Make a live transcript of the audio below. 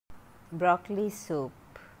Broccoli soup.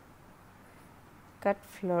 Cut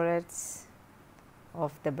florets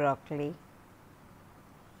of the broccoli,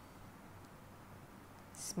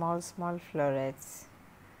 small florets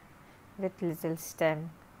with little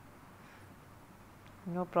stem.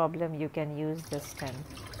 No problem, you can use the stem.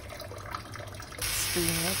 Steam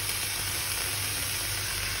it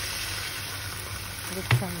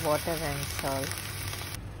with some water and salt.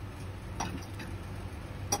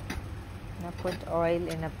 Now put oil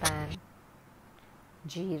in a pan,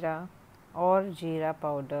 jeera or jeera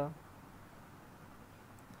powder,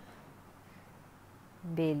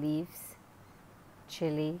 bay leaves,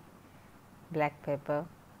 chili, black pepper,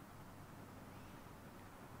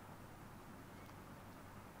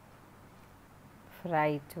 fry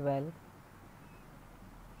it well.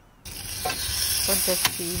 Put the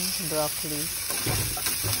steamed broccoli,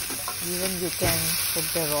 even you can put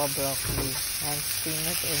the raw broccoli and steam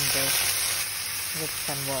it in this with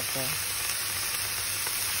some water,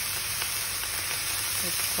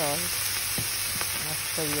 with salt as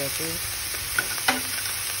per your taste,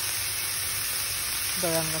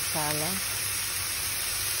 garam masala,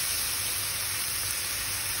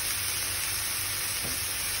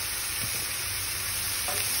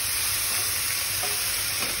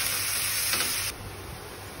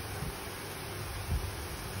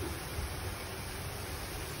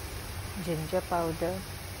 ginger powder,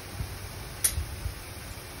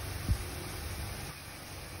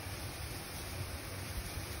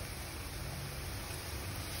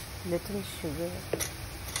 little sugar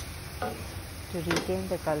to retain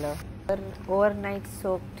the color. Overnight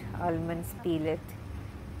soaked almonds, peel it,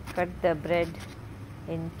 cut the bread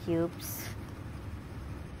in cubes,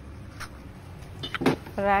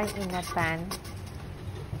 fry in a pan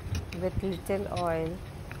with little oil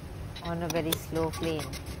on a very slow flame.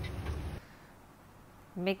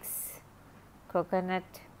 Mix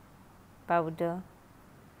coconut powder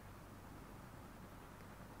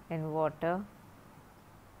in water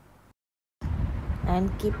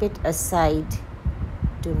and keep it aside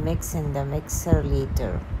to mix in the mixer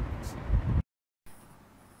later.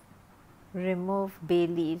 Remove bay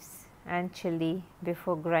leaves and chili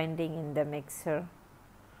before grinding in the mixer.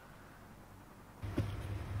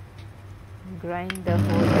 Grind the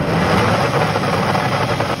whole.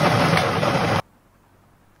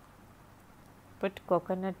 Put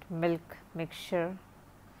coconut milk mixture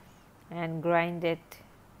and grind it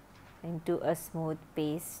into a smooth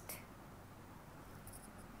paste.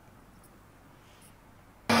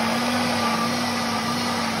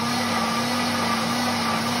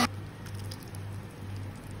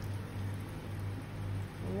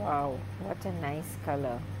 Wow, what a nice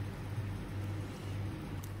color.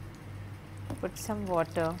 Put some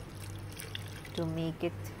water to make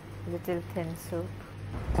it little thin soup.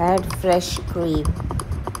 Add fresh cream.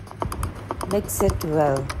 Mix it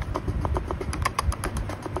well.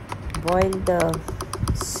 Boil the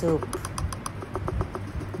soup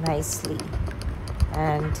nicely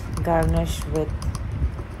and garnish with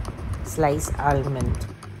sliced almond.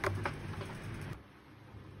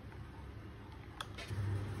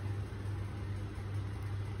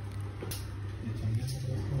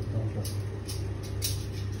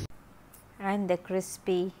 And the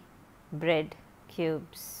crispy bread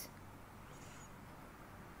cubes.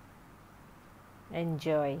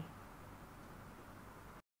 Enjoy.